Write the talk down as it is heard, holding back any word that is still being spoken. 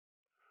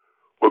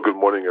Well, good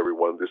morning,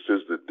 everyone. This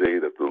is the day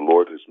that the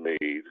Lord has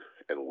made,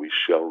 and we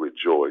shall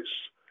rejoice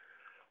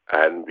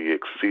and be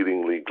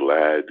exceedingly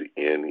glad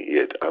in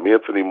it. I'm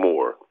Anthony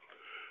Moore,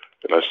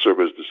 and I serve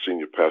as the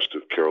senior pastor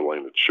of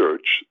Carolina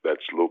Church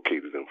that's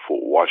located in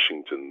Fort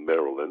Washington,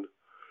 Maryland.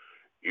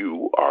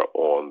 You are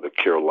on the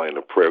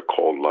Carolina Prayer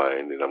Call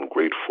line, and I'm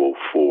grateful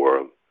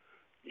for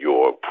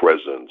your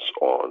presence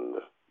on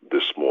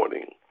this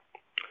morning.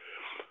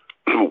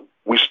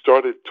 We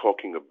started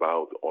talking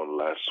about on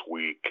last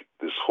week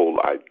this whole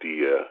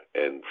idea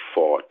and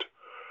thought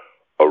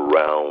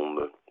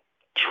around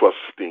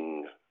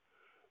trusting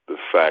the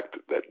fact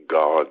that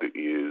God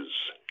is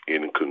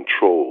in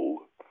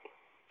control,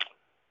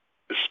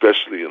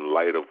 especially in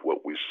light of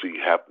what we see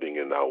happening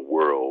in our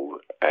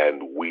world,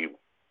 and we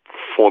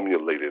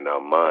formulate in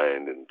our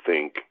mind and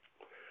think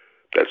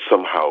that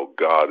somehow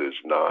God is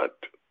not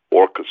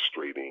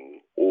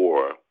orchestrating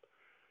or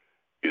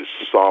is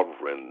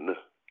sovereign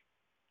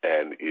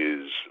and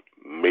is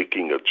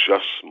making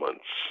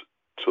adjustments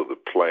to the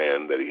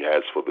plan that he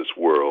has for this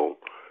world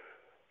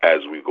as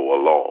we go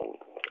along.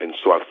 And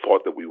so I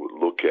thought that we would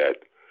look at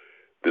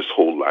this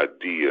whole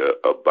idea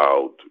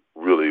about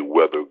really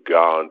whether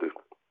God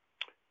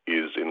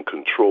is in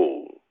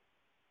control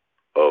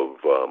of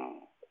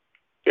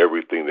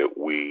everything that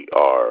we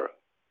are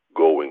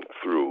going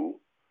through,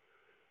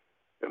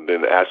 and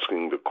then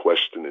asking the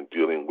question and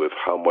dealing with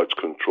how much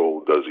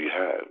control does he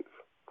have?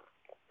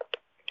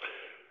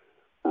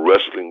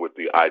 Wrestling with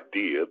the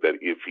idea that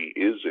if he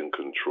is in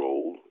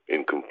control,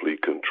 in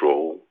complete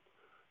control,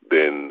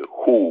 then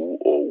who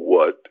or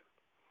what?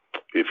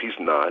 If he's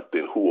not,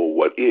 then who or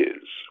what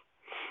is?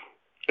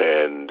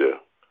 And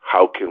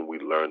how can we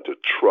learn to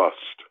trust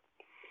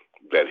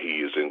that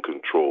he is in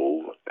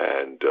control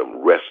and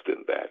rest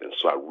in that? And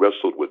so I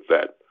wrestled with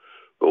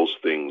those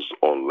things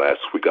on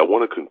last week. I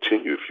want to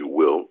continue, if you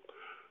will,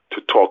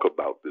 to talk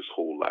about this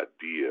whole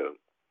idea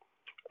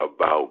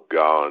about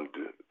God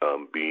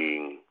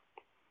being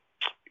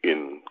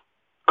in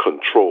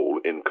control,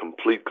 in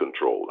complete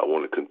control. I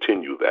want to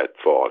continue that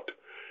thought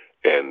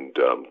and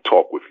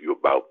talk with you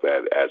about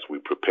that as we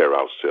prepare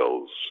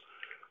ourselves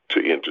to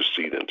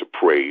intercede and to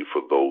pray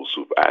for those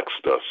who've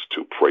asked us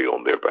to pray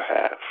on their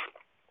behalf.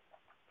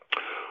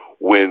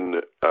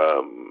 When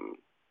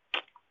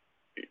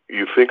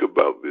you think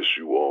about this,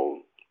 you all,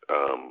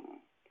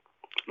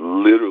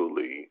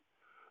 literally,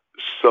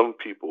 some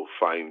people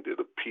find it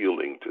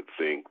appealing to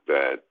think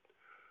that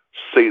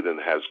Satan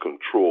has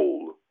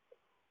control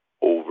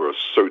over a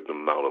certain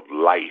amount of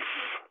life,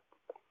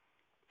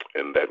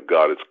 and that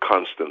God is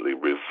constantly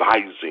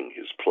revising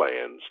his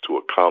plans to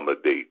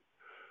accommodate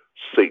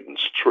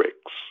Satan's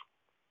tricks.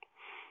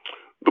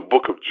 The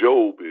book of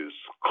Job is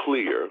a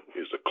clear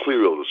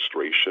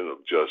illustration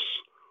of just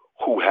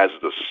who has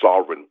the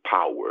sovereign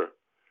power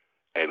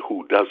and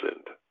who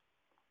doesn't.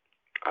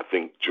 I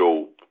think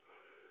Job's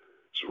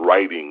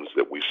writings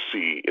that we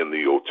see in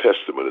the Old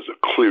Testament is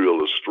a clear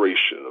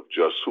illustration of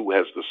just who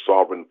has the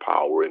sovereign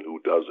power and who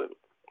doesn't.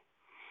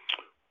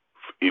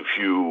 If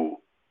you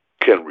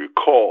can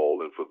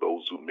recall, and for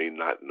those who may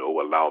not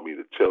know, allow me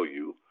to tell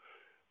you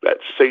that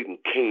Satan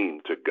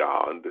came to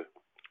God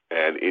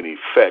and in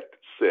effect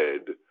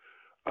said,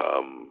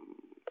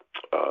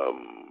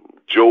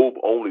 Job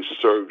only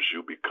serves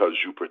you because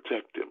you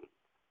protect him.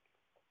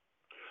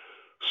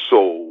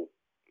 So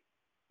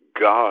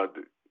God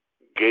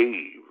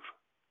gave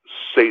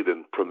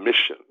Satan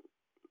permission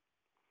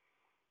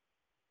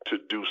to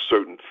do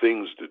certain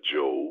things to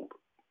Job,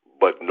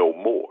 but no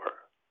more.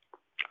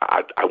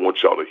 I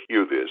want y'all to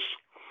hear this.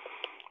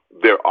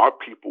 There are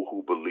people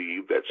who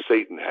believe that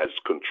Satan has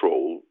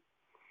control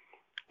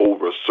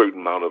over a certain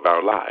amount of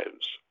our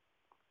lives,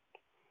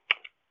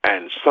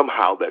 and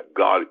somehow that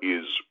God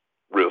is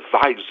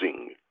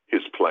revising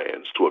his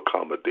plans to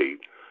accommodate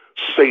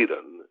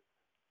Satan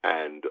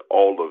and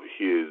all of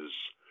his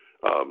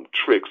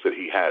tricks that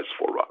he has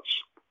for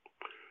us.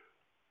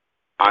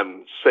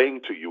 I'm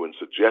saying to you and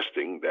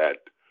suggesting that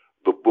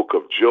the book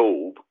of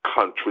Job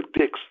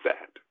contradicts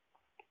that.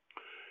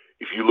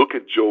 If you look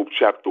at Job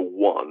chapter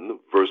 1,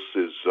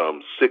 verses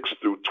 6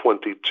 through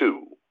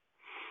 22,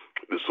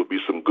 this will be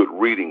some good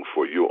reading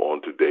for you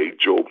on today.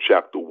 Job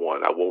chapter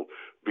 1. I won't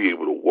be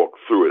able to walk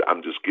through it.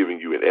 I'm just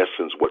giving you in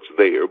essence what's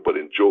there. But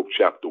in Job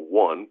chapter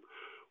 1,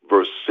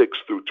 verse 6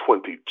 through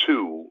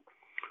 22,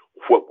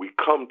 what we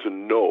come to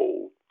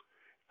know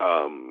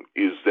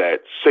is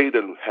that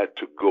Satan had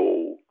to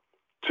go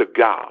to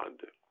God.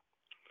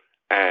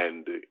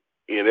 And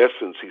in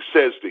essence, he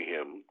says to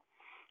him,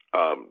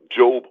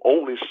 Job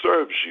only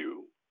serves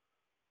you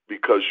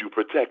because you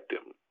protect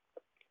him.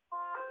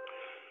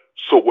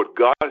 So what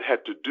God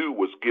had to do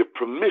was give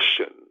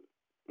permission.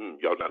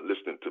 Y'all not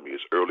listening to me.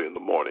 It's early in the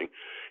morning.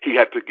 He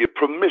had to give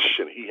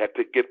permission. He had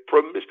to get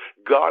permission.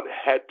 God,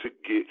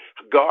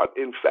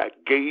 in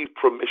fact, gave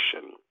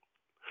permission,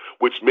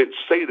 which meant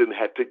Satan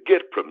had to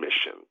get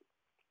permission.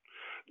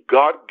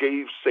 God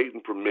gave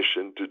Satan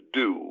permission to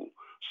do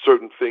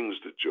certain things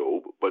to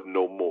Job, but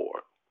no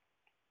more.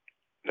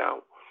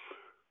 Now,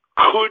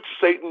 could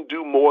Satan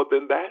do more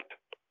than that?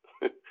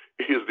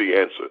 Here's the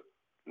answer.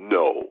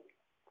 No.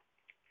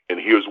 And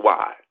here's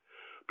why.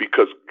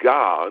 Because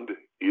God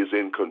is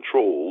in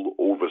control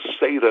over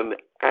Satan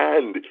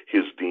and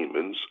his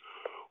demons,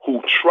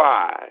 who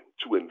try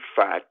to, in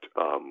fact,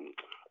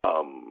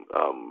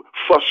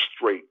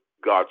 frustrate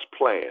God's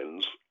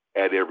plans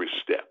at every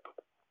step.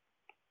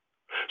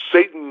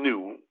 Satan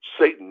knew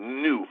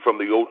from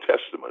the Old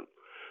Testament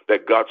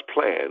that God's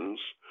plans,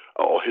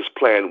 or his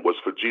plan, was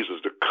for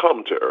Jesus to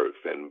come to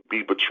earth and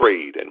be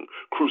betrayed and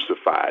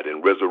crucified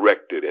and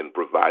resurrected and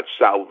provide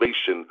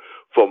salvation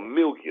for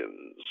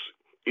millions.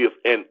 If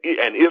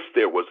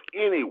there was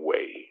any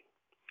way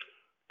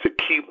to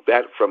keep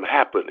that from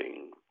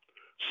happening,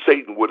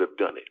 Satan would have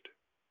done it.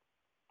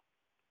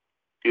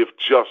 If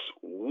just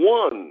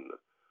one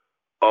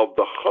of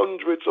the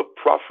hundreds of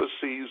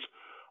prophecies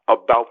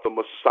about the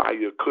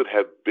Messiah could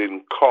have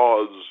been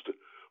caused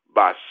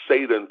by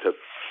Satan to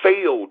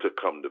fail to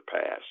come to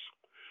pass,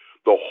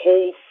 the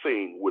whole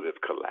thing would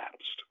have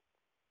collapsed.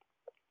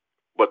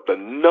 But the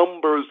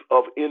numbers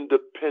of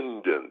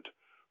independent,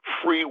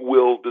 free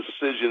will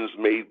decisions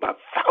made by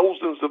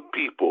thousands of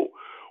people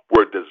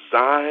were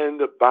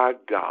designed by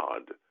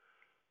God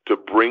to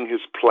bring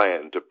his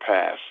plan to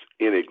pass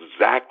in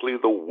exactly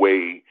the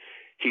way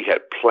he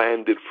had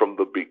planned it from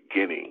the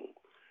beginning,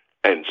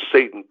 and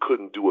Satan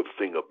couldn't do a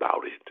thing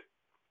about it.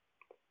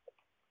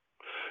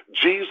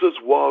 Jesus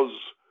was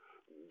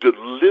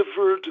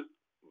delivered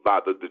by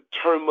the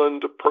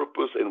determined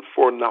purpose and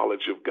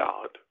foreknowledge of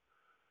God.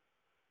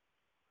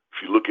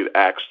 If you look at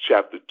Acts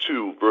chapter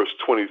 2, verse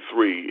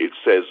 23, it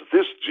says,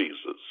 "This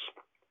Jesus,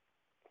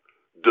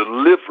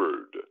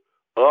 delivered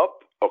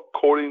up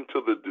according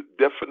to the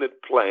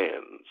definite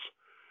plans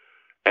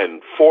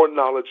and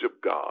foreknowledge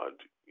of God,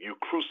 you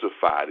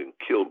crucified and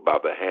killed by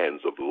the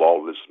hands of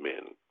lawless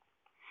men."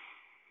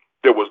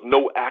 There was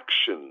no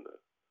action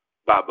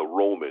by the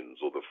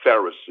Romans or the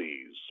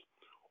Pharisees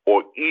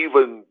or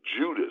even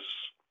Judas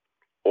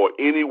or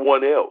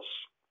anyone else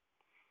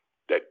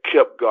that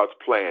kept God's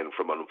plan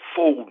from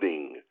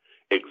unfolding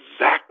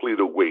exactly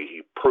the way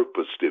he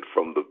purposed it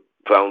from the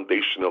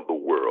foundation of the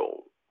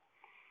world.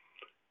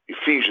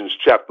 Ephesians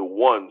chapter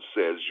 1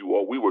 says,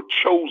 we were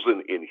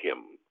chosen in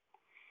him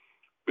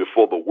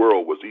before the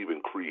world was even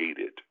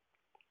created.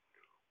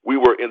 We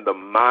were in the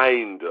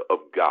mind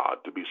of God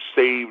to be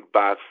saved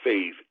by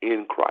faith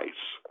in Christ.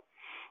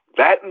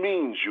 That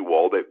means,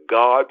 that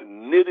God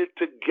knitted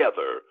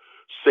together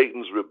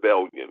Satan's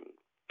rebellion,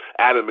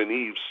 Adam and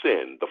Eve's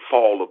sin, the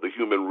fall of the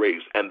human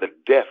race, and the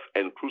death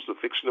and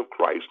crucifixion of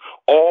Christ,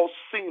 all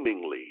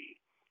seemingly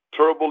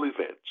terrible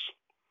events.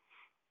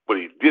 But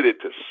he did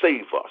it to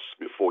save us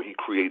before he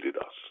created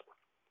us.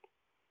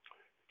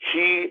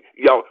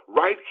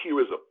 Right here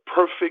is a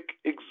perfect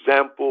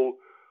example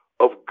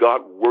of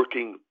God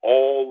working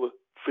all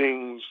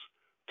things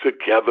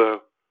together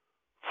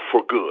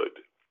for good.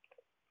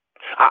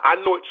 I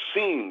know it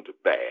seemed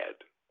bad.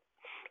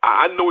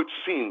 I know it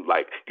seemed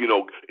like,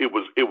 it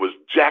was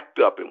jacked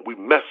up and we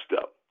messed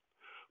up.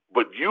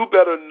 But you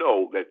better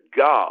know that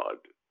God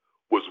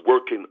was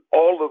working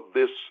all of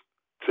this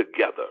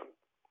together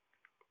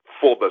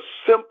for the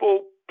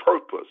simple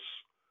purpose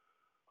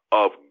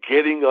of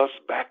getting us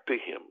back to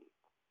him.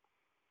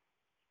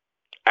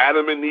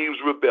 Adam and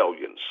Eve's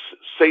rebellion,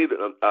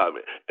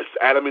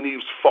 Adam and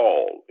Eve's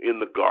fall in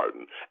the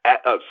garden,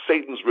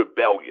 Satan's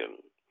rebellion,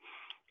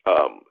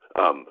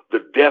 the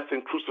death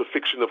and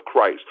crucifixion of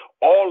Christ,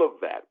 all of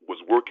that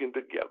was working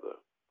together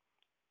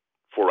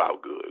for our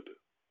good.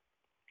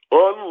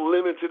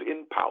 Unlimited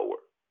in power,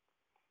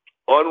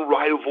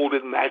 unrivaled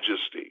in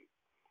majesty,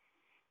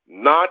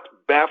 not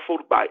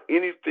baffled by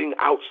anything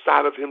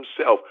outside of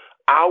himself.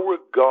 Our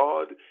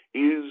God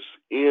is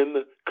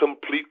in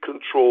complete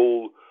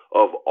control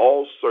of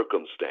all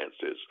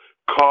circumstances,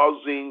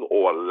 causing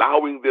or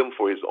allowing them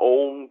for his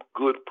own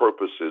good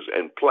purposes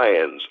and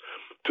plans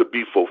to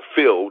be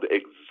fulfilled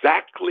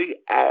exactly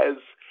as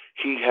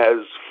he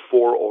has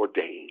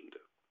foreordained.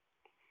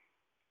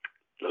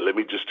 Now, let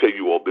me just tell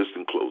you all this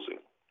in closing.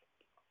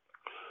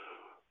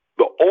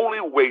 The only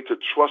way to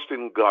trust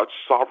in God's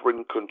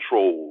sovereign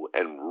control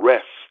and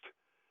rest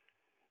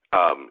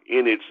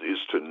in it is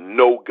to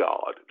know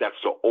God.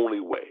 That's the only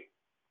way.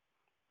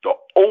 The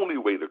only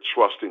way to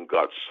trust in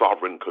God's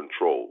sovereign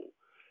control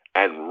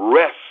and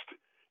rest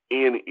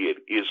in it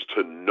is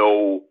to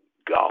know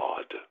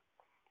God.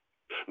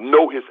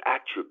 Know his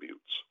attributes.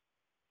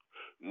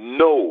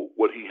 Know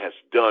what he has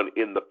done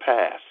in the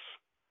past.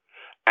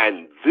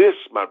 And this,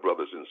 my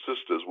brothers and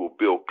sisters, will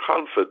build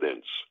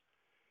confidence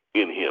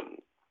in him.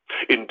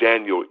 In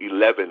Daniel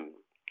 11,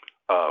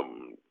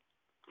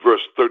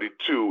 verse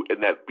 32,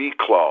 in that B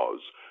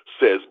clause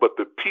says, "But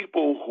the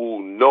people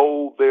who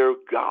know their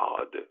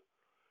God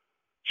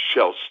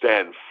shall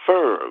stand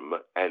firm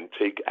and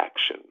take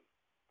action."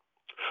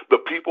 The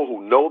people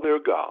who know their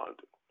God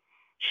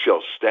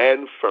shall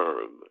stand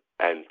firm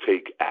and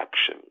take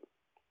action.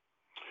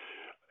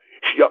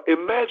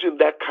 Imagine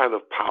that kind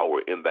of power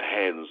in the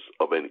hands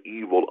of an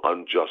evil,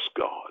 unjust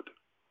God.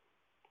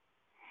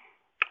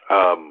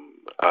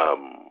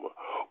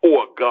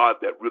 Or a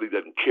God that really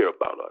doesn't care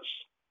about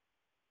us.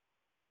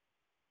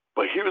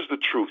 the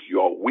truth,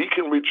 y'all. We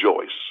can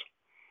rejoice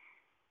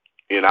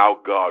in our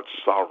God's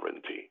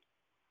sovereignty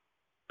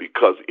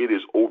because it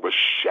is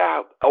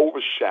overshadowed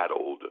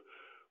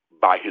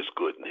by his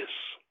goodness,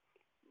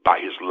 by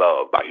his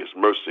love, by his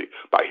mercy,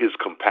 by his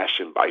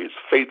compassion, by his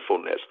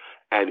faithfulness,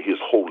 and his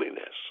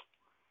holiness.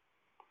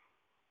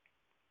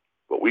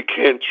 But we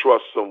can't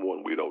trust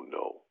someone we don't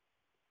know.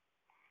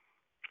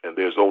 And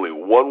there's only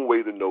one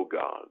way to know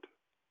God,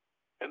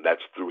 and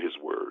that's through his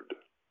word.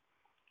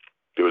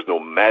 There is no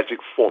magic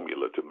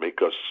formula to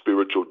make us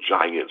spiritual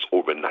giants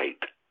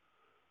overnight.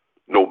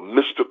 No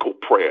mystical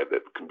prayer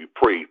that can be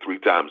prayed 3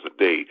 times a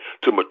day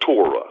to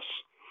mature us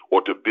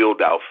or to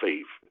build our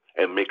faith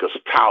and make us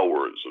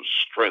towers of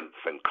strength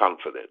and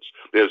confidence.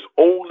 There's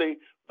only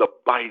the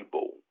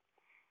Bible,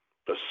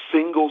 the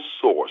single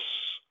source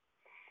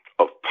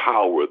of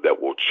power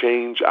that will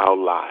change our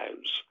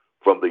lives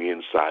from the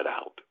inside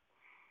out.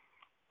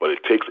 But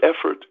it takes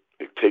effort,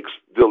 it takes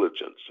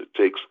diligence, it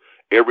takes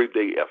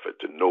everyday effort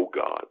to know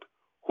God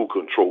who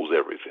controls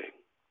everything.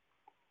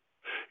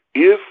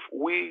 If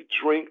we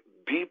drink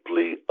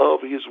deeply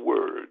of his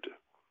word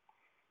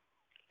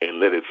and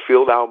let it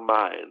fill our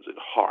minds and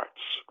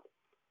hearts,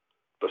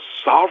 the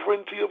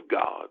sovereignty of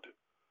God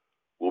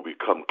will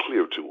become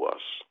clear to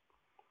us,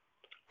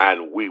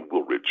 and we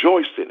will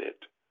rejoice in it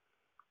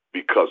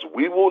because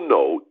we will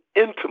know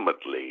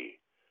intimately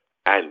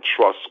and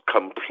trust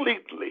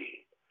completely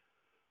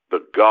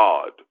the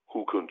God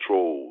who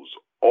controls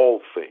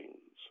all things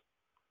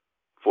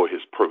for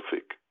his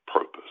perfect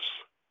purpose.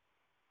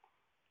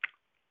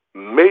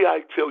 May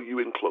I tell you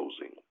in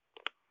closing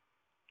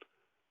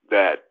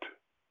that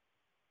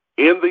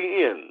in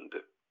the end,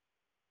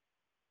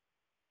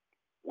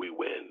 we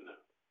win.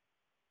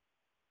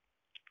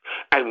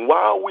 And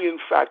while we in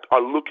fact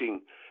are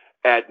looking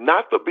at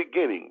not the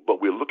beginning,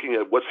 but we're looking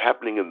at what's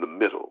happening in the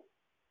middle,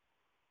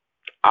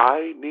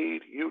 I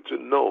need you to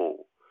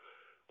know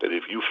that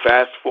if you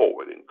fast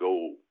forward and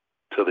go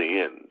to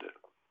the end,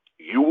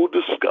 you will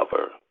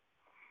discover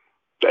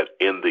that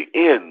in the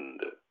end,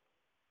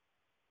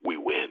 we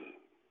win.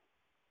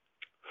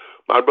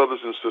 My brothers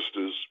and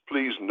sisters,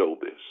 please know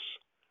this.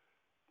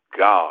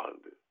 God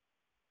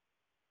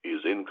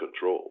is in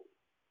control.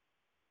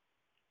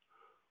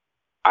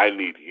 I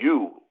need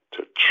you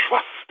to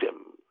trust him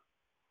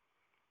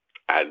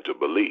and to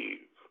believe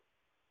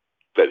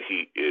that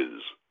he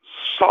is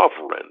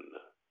sovereign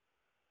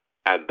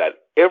and that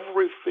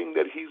everything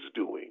that he's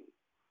doing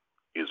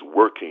is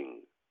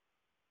working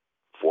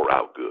for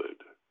our good.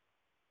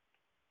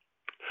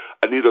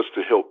 I need us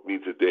to help me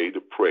today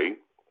to pray,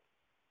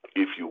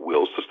 if you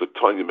will. Sister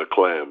Tanya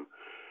McClam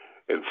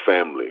and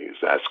family is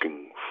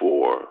asking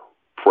for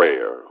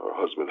prayer. Her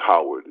husband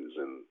Howard is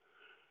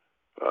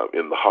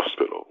in the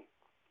hospital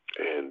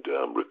and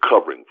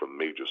recovering from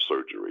major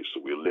surgery.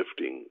 So we're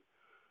lifting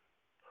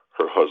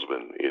her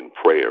husband in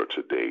prayer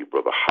today.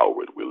 Brother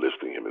Howard, we're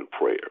lifting him in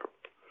prayer.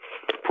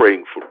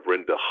 Praying for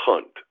Brenda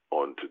Hunt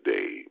on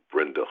today.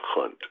 Brenda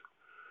Hunt.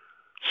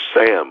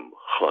 Sam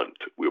Hunt,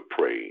 we're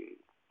praying.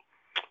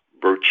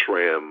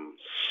 Bertram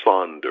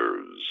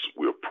Saunders,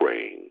 we're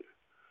praying.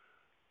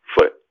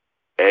 For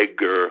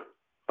Edgar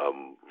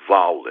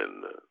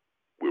Vowlin,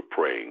 we're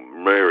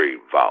praying. Mary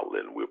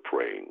Vowlin, we're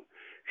praying.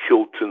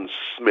 Hilton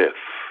Smith,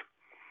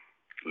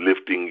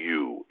 lifting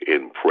you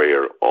in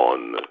prayer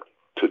on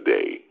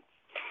today.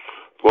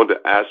 I'm going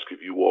to ask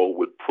if you all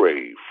would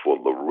pray for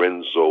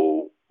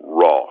Lorenzo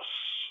Ross.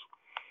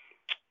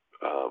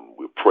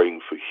 We're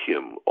praying for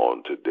him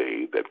on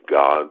today that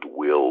God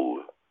will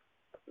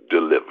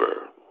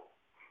deliver,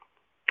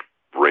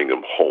 bring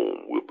him home.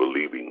 We're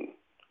believing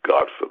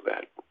God for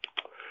that.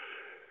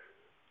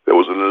 There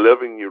was an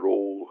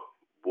 11-year-old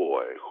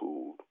boy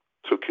who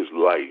took his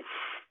life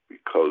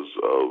because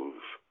of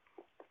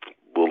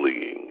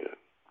bullying.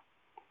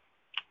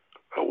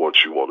 I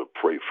want you all to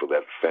pray for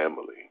that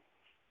family,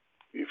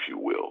 if you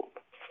will.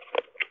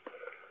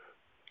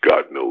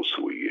 God knows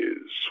who he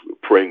is. We're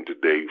praying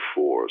today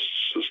for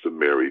Sister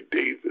Mary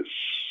Davis,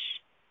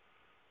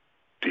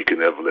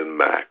 Deacon Evelyn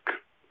Mack,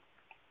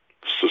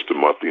 Sister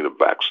Martina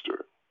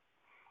Baxter,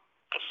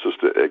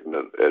 Sister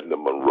Edna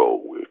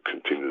Monroe. We're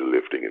continually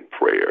lifting in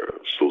prayer.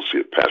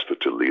 Associate Pastor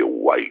Talia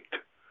White,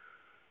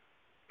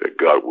 that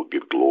God will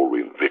give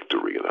glory and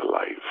victory in her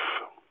life.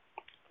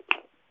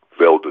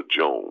 Velda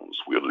Jones,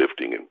 we're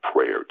lifting in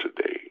prayer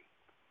today.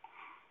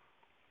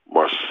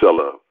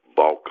 Marcella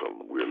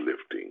Balcom, we're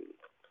lifting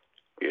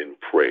in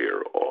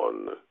prayer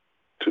on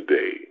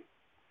today.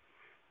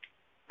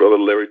 Brother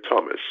Larry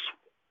Thomas,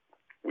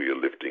 we are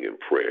lifting in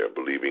prayer,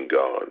 believing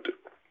God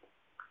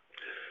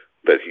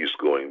that he's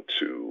going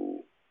to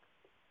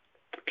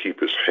keep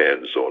his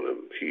hands on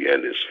him, he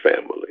and his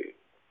family.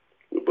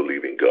 We're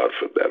believing God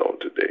for that on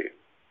today.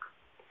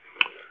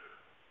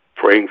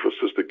 Praying for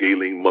Sister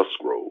Gayleen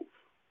Musgrove,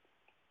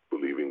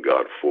 believing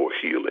God for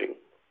healing.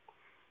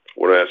 I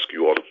want to ask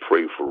you all to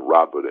pray for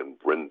Robert and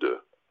Brenda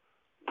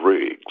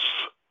Briggs.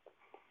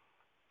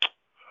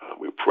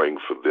 We're praying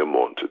for them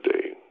on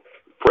today.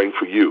 Praying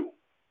for you,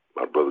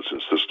 my brothers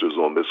and sisters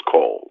on this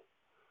call.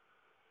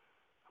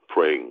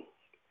 Praying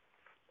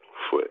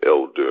for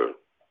Elder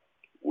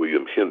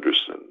William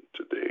Henderson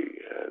today,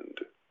 and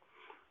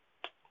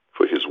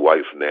for his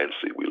wife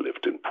Nancy, we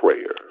lift in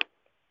prayer.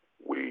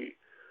 We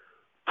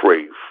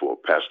pray for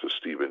Pastor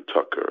Stephen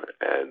Tucker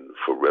and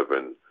for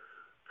Reverend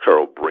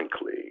Harold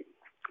Brinkley.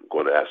 I'm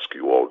going to ask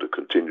you all to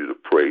continue to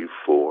pray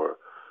for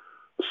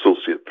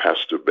Associate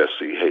Pastor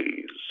Bessie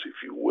Hayes. If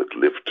you would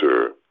lift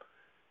her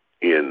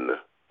in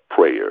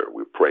prayer.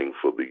 We're praying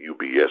for the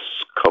UBS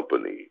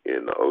company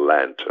in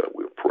Atlanta.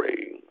 We're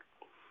praying.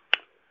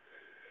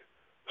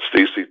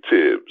 Stacy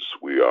Tibbs,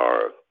 we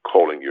are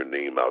calling your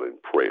name out in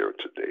prayer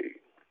today.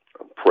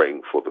 I'm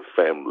praying for the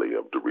family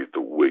of Doretha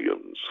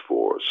Williams,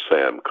 for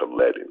Sam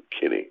Collette and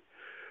Kenny,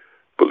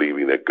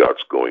 believing that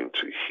God's going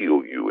to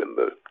heal you in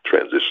the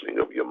transitioning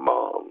of your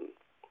mom.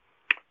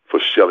 For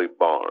Shelley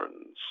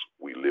Barnes,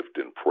 we lift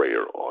in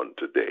prayer on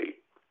today.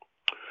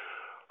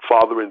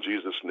 Father, in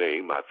Jesus'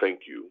 name, I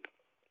thank you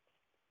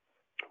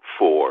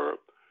for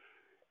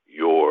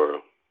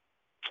your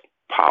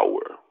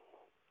power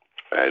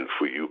and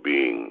for you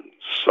being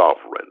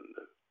sovereign,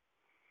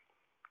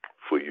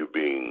 for you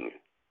being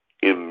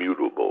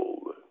immutable.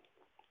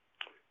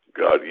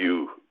 God,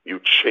 you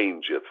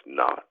changeth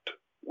not.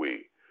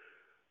 We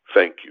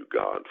thank you,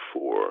 God,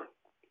 for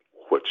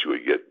what you are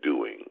yet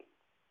doing.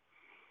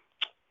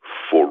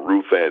 For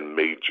Ruth Ann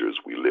Majors,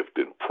 we lift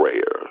in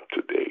prayer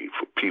today.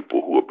 For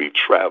people who will be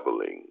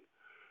traveling,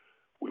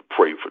 we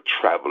pray for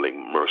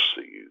traveling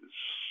mercies.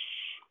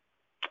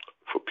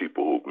 For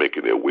people who are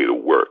making their way to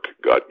work,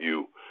 God,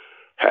 you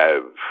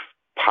have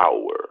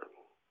power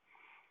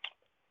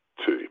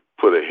to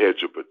put a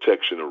hedge of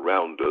protection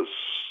around us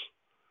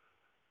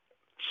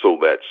so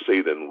that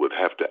Satan would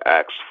have to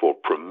ask for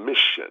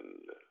permission.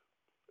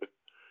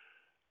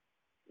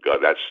 God,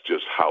 that's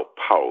just how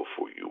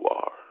powerful you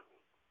are.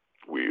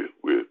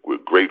 We're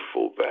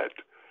grateful that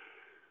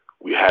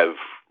we have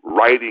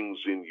writings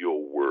in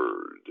your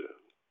word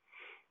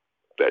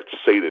that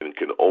Satan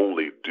can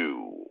only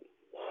do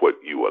what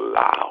you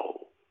allow.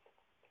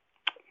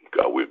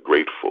 God, we're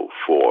grateful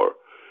for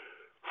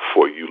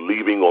you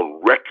leaving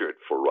on record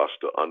for us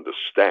to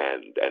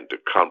understand and to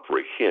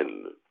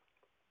comprehend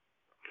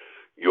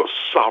your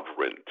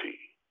sovereignty.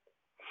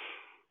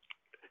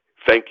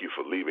 Thank you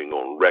for leaving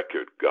on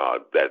record,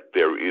 God, that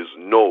there is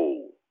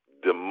no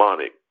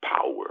demonic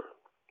power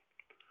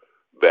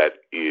that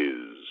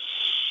is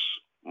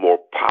more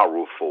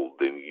powerful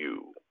than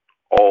you.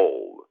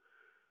 All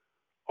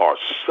are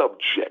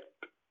subject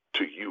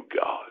to you,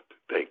 God.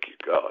 Thank you,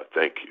 God.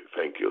 Thank you.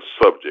 Thank you.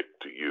 Subject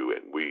to you.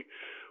 And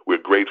we're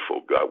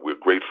grateful, God. We're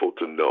grateful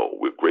to know.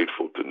 We're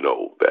grateful to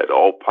know that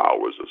all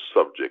powers are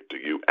subject to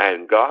you.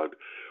 And God,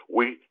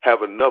 we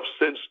have enough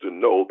sense to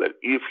know that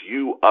if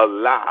you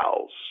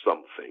allow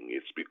something,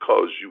 it's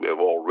because you have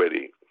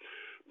already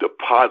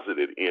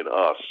deposited in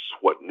us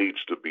what needs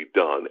to be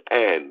done,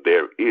 and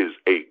there is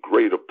a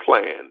greater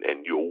plan,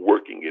 and you're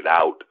working it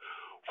out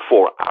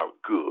for our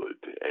good.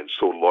 And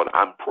so, Lord,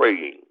 I'm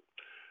praying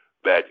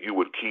that you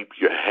would keep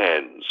your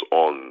hands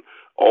on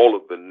all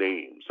of the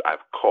names I've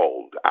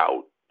called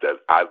out, that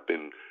I've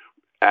been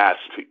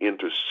asked to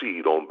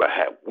intercede on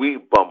behalf. We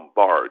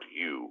bombard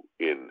you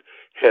in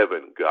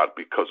heaven, God,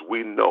 because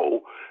we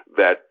know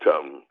that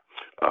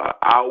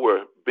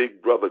our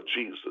big brother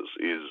Jesus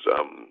is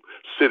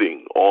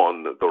sitting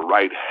on the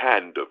right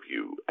hand of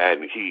you,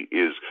 and he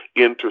is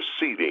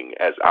interceding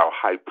as our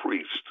high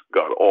priest,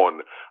 God,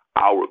 on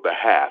our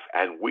behalf.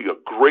 And we are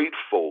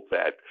grateful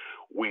that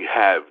we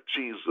have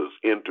Jesus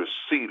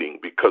interceding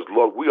because,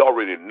 Lord, we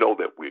already know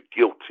that we're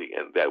guilty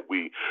and that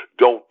we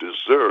don't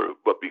deserve,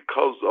 but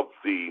because of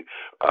the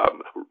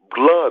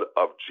blood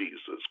of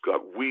Jesus,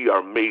 God, we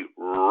are made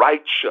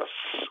righteous.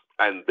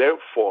 And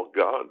therefore,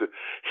 God,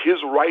 his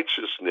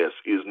righteousness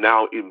is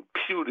now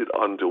imputed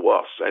unto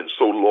us. And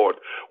so, Lord,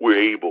 we're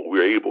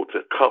able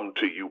to come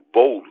to you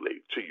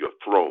boldly to your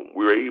throne.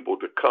 We're able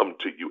to come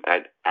to you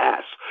and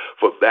ask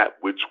for that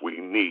which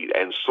we need.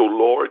 And so,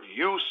 Lord,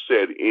 you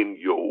said in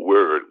your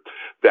word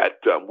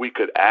that we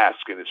could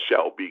ask and it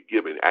shall be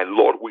given. And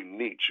Lord, we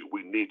need you.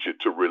 We need you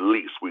to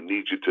release. We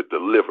need you to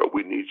deliver.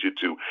 We need you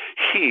to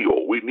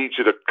heal. We need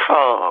you to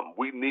calm.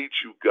 We need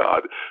you,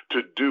 God,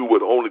 to do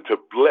what only to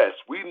bless.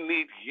 We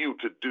need you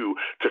to do,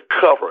 to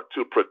cover,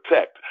 to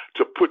protect,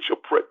 to put your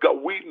prayer.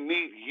 God, we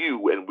need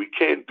you, and we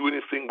can't do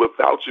anything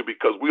without you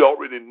because we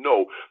already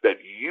know that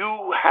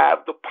you have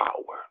the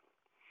power.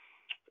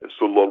 And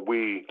so, Lord,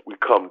 we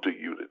come to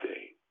you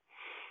today.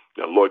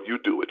 Now, Lord, you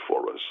do it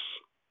for us,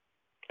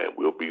 and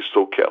we'll be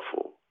so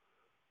careful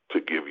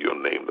to give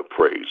your name the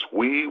praise.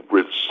 We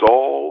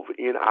resolve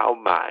in our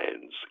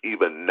minds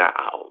even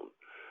now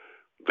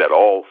that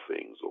all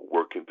things are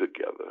working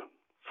together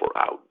for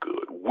our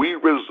good. We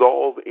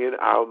resolve in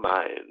our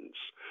minds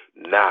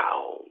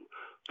now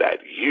that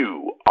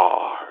you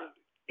are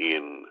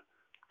in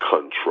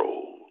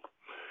control.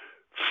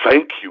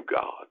 Thank you,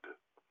 God,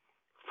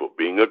 for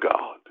being a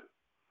God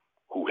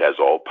who has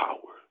all power.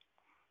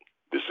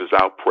 This is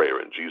our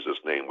prayer. In Jesus'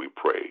 name we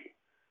pray.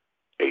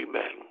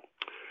 Amen.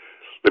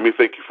 Let me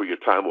thank you for your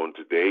time on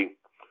today.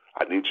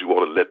 I need you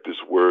all to let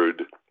this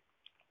word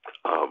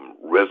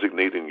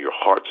resonate in your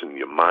hearts and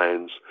your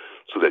minds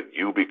so that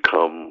you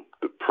become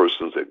the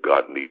persons that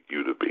God needs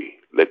you to be.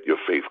 Let your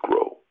faith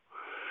grow.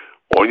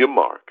 On your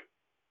mark,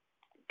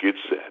 get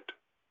set.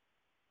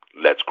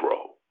 Let's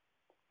grow.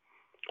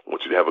 I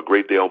want you to have a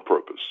great day on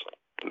purpose.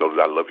 Know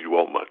that I love you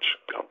all much.